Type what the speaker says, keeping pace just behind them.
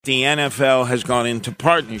The NFL has gone into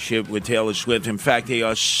partnership with Taylor Swift. In fact, they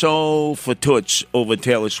are so for toots over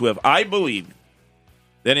Taylor Swift. I believe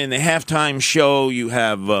that in the halftime show you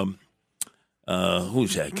have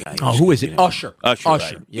who's that guy? Oh, who is it? Usher. Usher.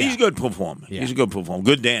 Right. Yeah. He's a good performer. Yeah. He's a good performer.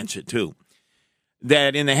 Good dancer too.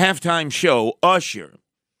 That in the halftime show, Usher,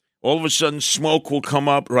 all of a sudden smoke will come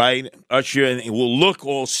up, right? Usher, and it will look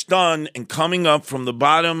all stunned, and coming up from the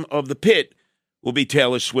bottom of the pit will be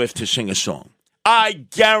Taylor Swift to sing a song. I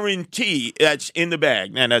guarantee that's in the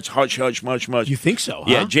bag. Man, that's hush, hush, much, much. You think so,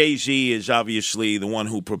 huh? Yeah, Jay-Z is obviously the one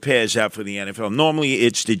who prepares that for the NFL. Normally,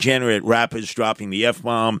 it's degenerate rappers dropping the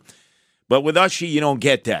F-bomb. But with Usher, you don't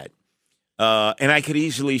get that. And I could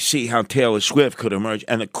easily see how Taylor Swift could emerge,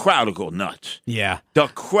 and the crowd will go nuts. Yeah. The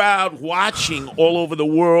crowd watching all over the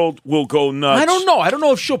world will go nuts. I don't know. I don't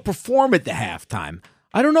know if she'll perform at the halftime.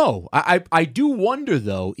 I don't know. I do wonder,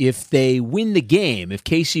 though, if they win the game, if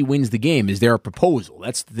KC wins the game, is there a proposal?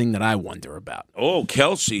 That's the thing that I wonder about. Oh,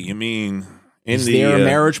 Kelsey, you mean is there a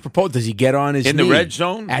marriage proposal? Does he get on his knee? In the red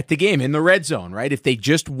zone? At the game, in the red zone, right? If they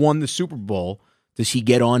just won the Super Bowl, does he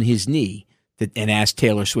get on his knee and ask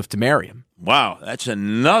Taylor Swift to marry him? Wow, that's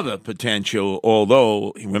another potential,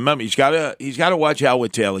 although, remember, he's got to watch out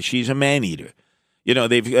with Taylor. She's a man-eater. You know,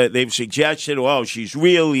 they've suggested, oh, she's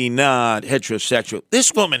really not heterosexual.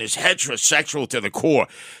 This woman is heterosexual to the core.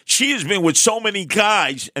 She has been with so many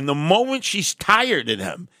guys, and the moment she's tired of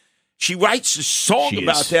them, she writes a song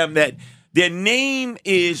about them that their name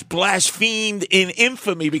is blasphemed in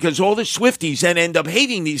infamy because all the Swifties then end up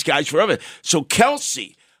hating these guys forever. So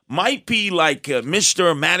Kelsey might be like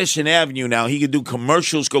Mr. Madison Avenue now. He could do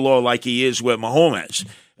commercials galore like he is with Mahomes.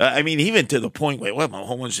 I mean, even to the point where,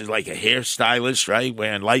 Mahomes is like a hairstylist, right?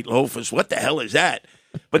 Wearing light loafers. What the hell is that?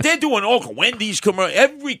 But they're doing all Wendy's commercial.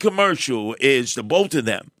 Every commercial is the both of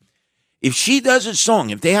them. If she does a song,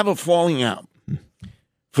 if they have a falling out,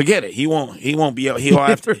 forget it. He won't be able. He'll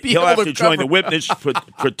have to join the witness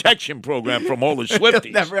protection program from all the Swifties.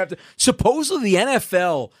 He'll never have to. Supposedly, the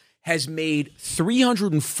NFL has made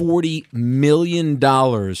 $340 million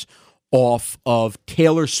off of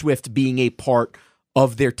Taylor Swift being a part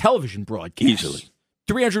of their television broadcast. Easily.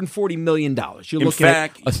 $340 million. You're In looking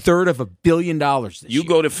fact, at a third of $1 billion this year. You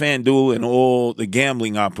go to FanDuel and all the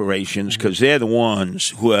gambling operations because they're the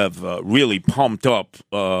ones who have really pumped up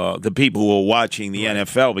the people who are watching the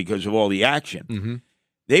NFL because of all the action. Mm-hmm.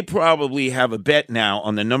 They probably have a bet now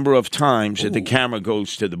on the number of times that the camera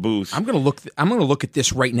goes to the booth. I'm going to look at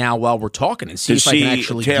this right now while we're talking and see if I can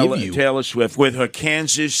actually give you Taylor Swift with her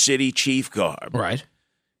Kansas City Chief garb. Right.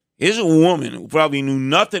 Here's a woman who probably knew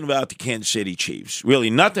nothing about the Kansas City Chiefs,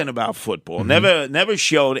 really nothing about football, never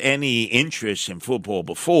showed any interest in football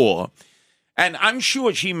before. And I'm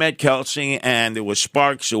sure she met Kelsey and there was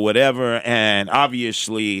sparks or whatever, and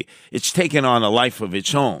obviously it's taken on a life of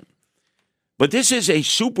its own. But this is a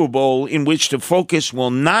Super Bowl in which the focus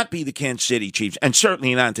will not be the Kansas City Chiefs, and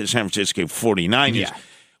certainly not the San Francisco 49ers,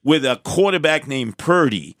 with a quarterback named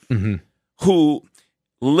Purdy, who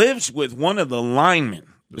lives with one of the linemen.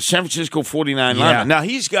 The San Francisco 49 lineman. Now,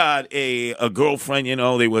 he's got a girlfriend,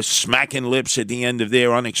 they were smacking lips at the end of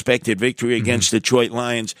their unexpected victory against Detroit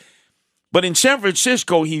Lions. But in San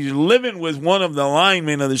Francisco, he's living with one of the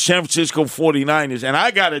linemen of the San Francisco 49ers. And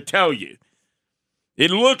I got to tell you,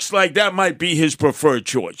 it looks like that might be his preferred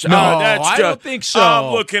choice. No, I don't think so.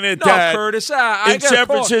 I'm looking at that. Curtis, in San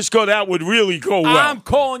Francisco, that would really go well. I'm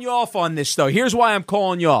calling you off on this, though. Here's why I'm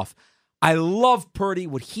calling you off. I love Purdy.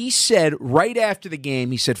 What he said right after the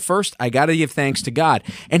game, he said, first, I got to give thanks to God.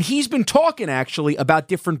 And he's been talking, actually, about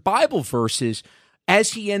different Bible verses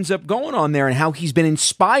as he ends up going on there and how he's been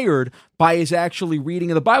inspired by his actually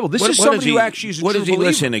reading of the Bible. This is somebody who actually is a true believer. What does he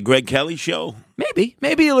listen to, Greg Kelly show?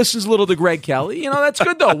 Maybe he listens a little to Greg Kelly. That's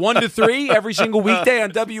good, though. 1 to 3 every single weekday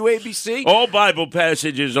on WABC. All Bible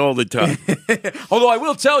passages all the time. Although I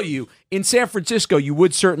will tell you, in San Francisco, you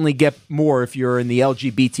would certainly get more if you're in the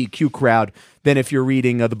LGBTQ crowd than if you're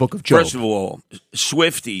reading the book of Job. First of all,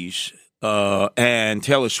 Swifties and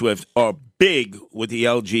Taylor Swift are big with the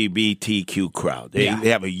LGBTQ crowd. They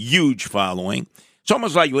have a huge following. It's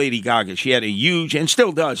almost like Lady Gaga. She had a huge, and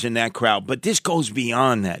still does in that crowd, but this goes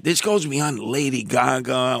beyond that. This goes beyond Lady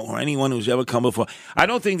Gaga or anyone who's ever come before. I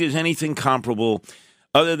don't think there's anything comparable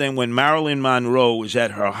other than when Marilyn Monroe was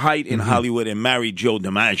at her height in Hollywood and married Joe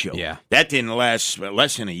DiMaggio. Yeah. That didn't last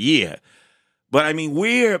less than a year. But, I mean,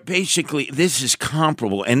 this is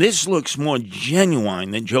comparable, and this looks more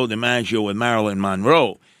genuine than Joe DiMaggio with Marilyn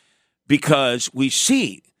Monroe because we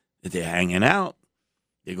see that they're hanging out,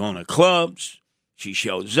 they're going to clubs, she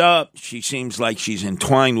shows up, she seems like she's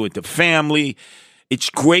entwined with the family. It's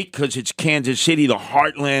great because it's Kansas City, the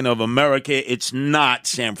heartland of America. It's not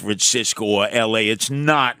San Francisco or L.A. It's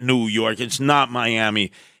not New York. It's not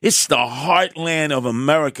Miami. It's the heartland of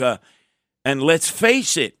America. And let's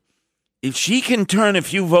face it, if she can turn a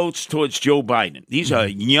few votes towards Joe Biden, these are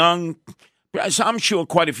young, I'm sure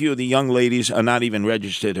quite a few of the young ladies are not even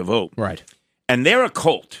registered to vote. Right. And they're a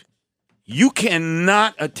cult. You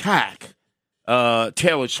cannot attack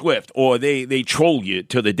Taylor Swift or they troll you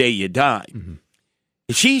till the day you die. Mm-hmm.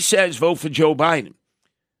 If she says vote for Joe Biden,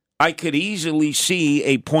 I could easily see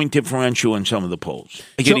a point differential in some of the polls.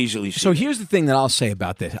 I could easily see. So here's the thing that I'll say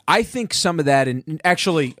about this. I think some of that, and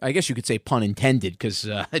actually, I guess you could say pun intended, because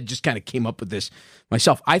I just kind of came up with this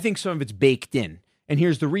myself. I think some of it's baked in. And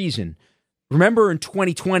here's the reason. Remember in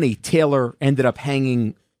 2020, Taylor ended up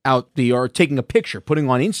hanging out or taking a picture, putting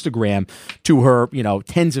on Instagram to her,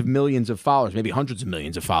 tens of millions of followers, maybe hundreds of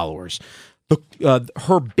millions of followers,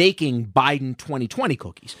 her baking Biden 2020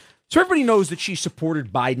 cookies. So everybody knows that she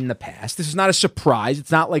supported Biden in the past. This is not a surprise.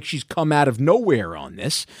 It's not like she's come out of nowhere on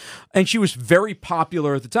this. And she was very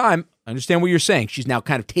popular at the time. I understand what you're saying. She's now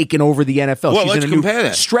kind of taken over the NFL. Well, she's let's in a compare new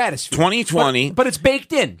that. stratosphere. 2020. But it's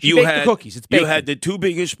baked in. She baked the cookies. It's baked You had the two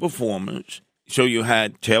biggest performers. So you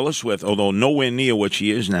had Taylor Swift, although nowhere near what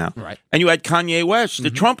she is now. Right. And you had Kanye West, the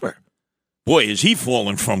Trumper. Boy, is he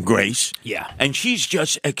fallen from grace. Yeah. And she's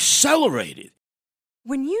just accelerated.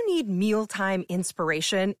 When you need mealtime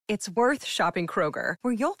inspiration, it's worth shopping Kroger,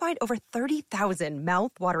 where you'll find over 30,000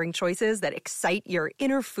 mouth-watering choices that excite your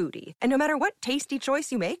inner foodie. And no matter what tasty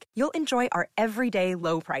choice you make, you'll enjoy our everyday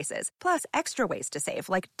low prices, plus extra ways to save,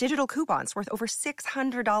 like digital coupons worth over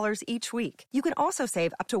 $600 each week. You can also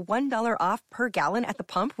save up to $1 off per gallon at the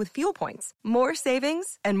pump with fuel points. More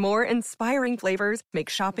savings and more inspiring flavors make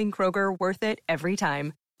shopping Kroger worth it every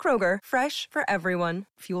time. Kroger, fresh for everyone.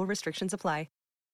 Fuel restrictions apply.